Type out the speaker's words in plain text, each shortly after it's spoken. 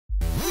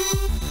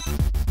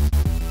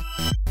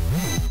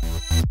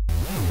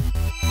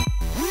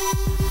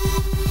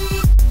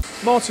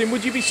Martin,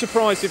 would you be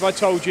surprised if I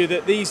told you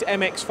that these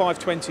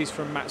MX520s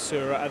from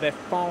Matsuura are their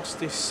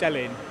fastest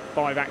selling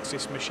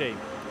 5-axis machine?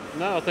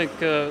 No, I think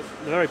they're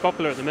very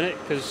popular at the minute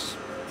because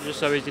they're just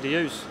so easy to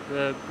use.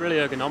 They're really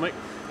ergonomic.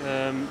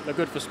 They're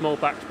good for small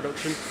batch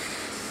production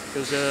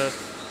because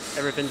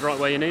everything's right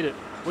where you need it.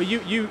 Well,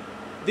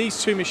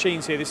 these two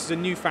machines here, this is a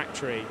new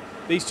factory.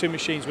 These two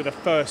machines were the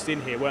first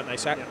in here, weren't they?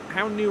 So yeah.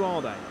 How new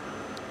are they?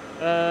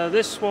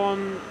 This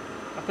one,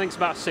 I think it's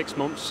about 6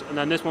 months, and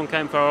then this one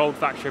came from our old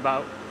factory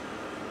about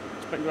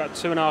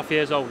 2.5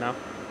 years old now.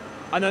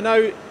 And I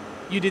know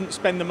you didn't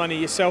spend the money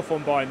yourself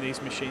on buying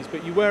these machines,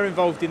 but you were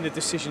involved in the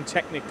decision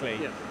technically.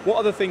 Yeah. What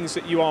are the things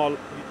that you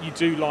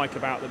do like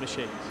about the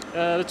machines?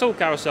 The tool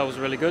carousel is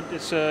really good.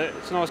 It's a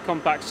nice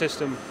compact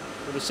system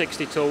with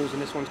 60 tools,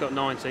 and this one's got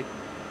 90.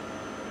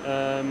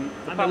 And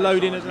the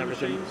loading of the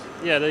machines?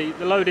 Yeah, the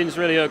loading is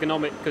really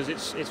ergonomic because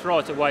it's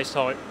right at waist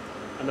height,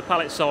 and the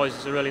pallet size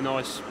is a really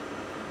nice.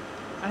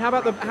 And how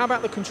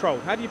about the control?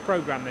 How do you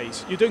program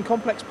these? You're doing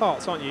complex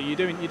parts, aren't you? You're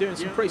doing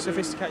some pretty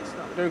sophisticated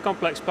stuff. Doing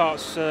complex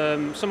parts,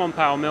 some on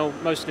power mill,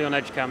 mostly on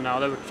EdgeCam now.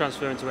 They were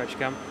transferring to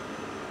EdgeCam.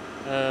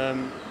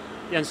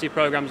 The NC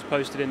programs are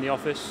posted in the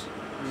office,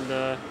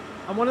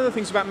 and one of the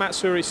things about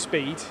Matsuura is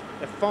speed.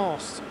 They're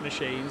fast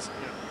machines.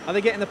 Yeah. Are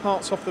they getting the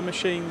parts off the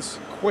machines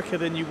quicker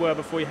than you were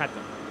before you had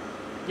them?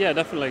 Yeah,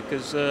 definitely,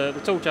 because the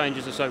tool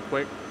changes are so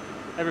quick.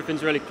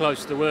 Everything's really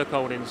close to the work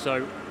holding,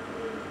 so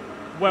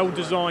well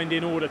designed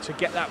in order to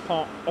get that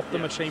part off the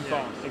machine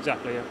fast.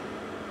 Exactly, yeah.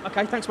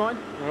 Okay, thanks,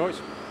 Martin. No worries.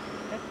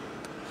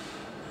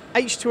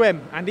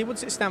 H2M, Andy, what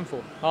does it stand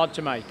for? Hard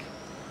to make.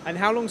 And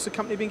how long's the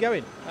company been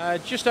going?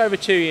 Just over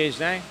 2 years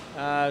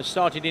now.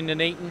 Started in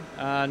Nuneaton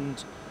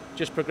and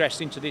just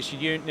progressed into this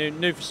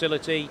new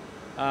facility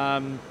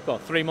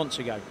 3 months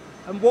ago.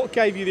 And what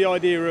gave you the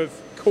idea of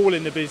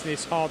calling the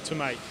business Hard to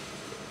Make?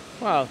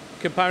 Well,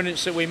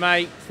 components that we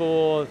make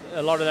for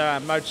a lot of our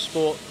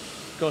motorsport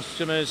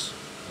customers,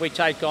 we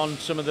take on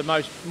some of the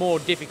more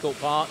difficult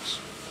parts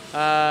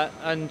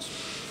and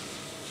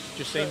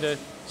just seem to...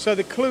 So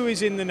the clue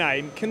is in the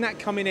name. Can that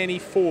come in any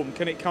form?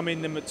 Can it come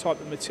in the type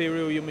of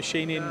material you're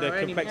machining?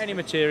 Any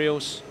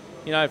materials,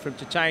 you know, from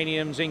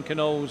titaniums,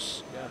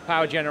 Inconels,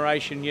 power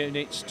generation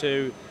units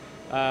to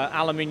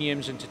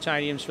aluminiums and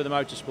titaniums for the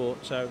motorsport,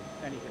 so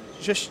anything.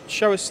 Just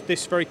show us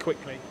this very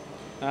quickly.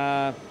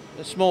 A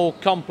small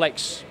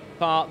complex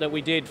part that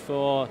we did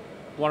for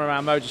one of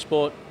our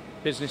motorsport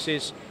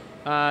businesses,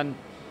 and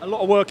a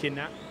lot of work in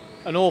that.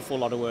 An awful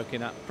lot of work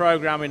in that,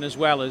 programming as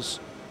well as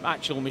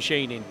actual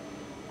machining.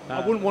 I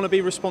wouldn't want to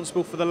be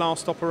responsible for the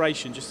last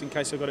operation, just in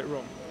case I got it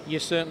wrong. You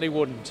certainly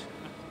wouldn't.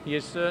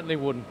 You certainly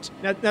wouldn't.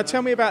 Now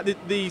tell me about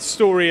the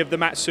story of the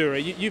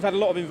Matsuura. You've had a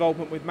lot of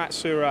involvement with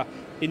Matsuura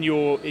in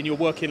your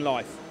working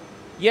life.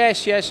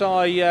 Yes.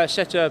 I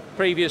set a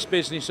previous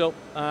business up,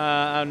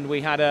 and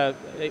we had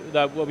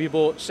we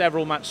bought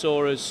several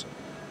Matsuuras,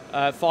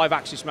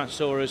 5-axis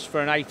Matsuuras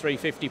for an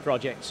A350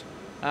 project,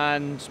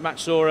 and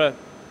Matsuura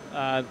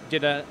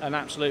did an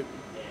absolute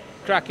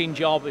cracking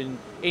job in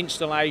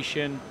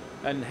installation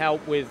and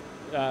help with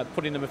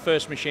putting the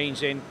first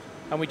machines in,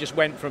 and we just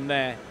went from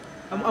there.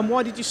 And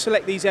why did you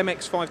select these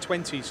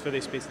MX520s for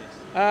this business?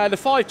 The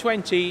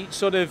 520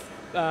 sort of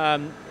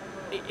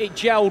it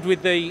gelled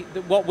with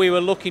what we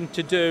were looking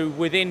to do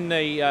within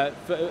the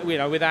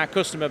with our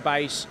customer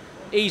base.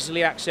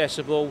 Easily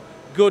accessible,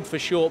 good for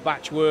short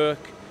batch work,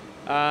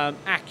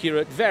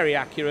 accurate, very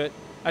accurate,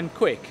 and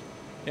quick.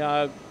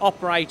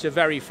 Operator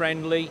very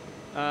friendly,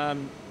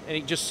 and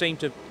it just seemed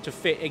to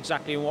fit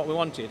exactly what we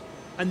wanted.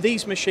 And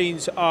these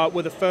machines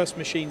were the first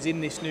machines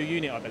in this new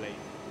unit, I believe.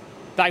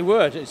 They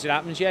were, as it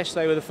happens, yes.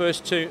 They were the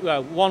first two.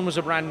 Well, one was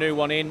a brand new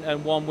one in,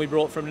 and one we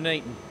brought from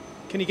Nuneaton.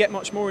 Can you get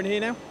much more in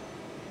here now?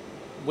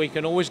 We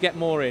can always get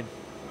more in,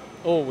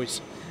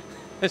 always.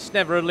 There's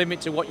never a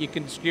limit to what you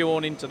can skew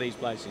on into these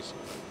places.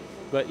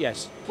 But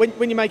yes.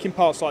 When you're making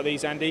parts like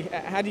these, Andy,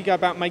 how do you go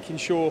about making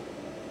sure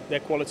they're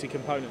quality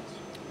components?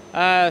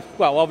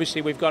 Well,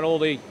 obviously we've got all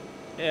the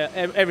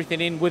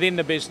everything within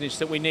the business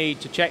that we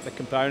need to check the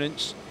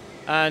components,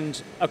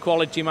 and a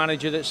quality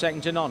manager that's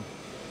second to none.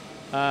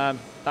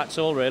 That's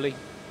all really.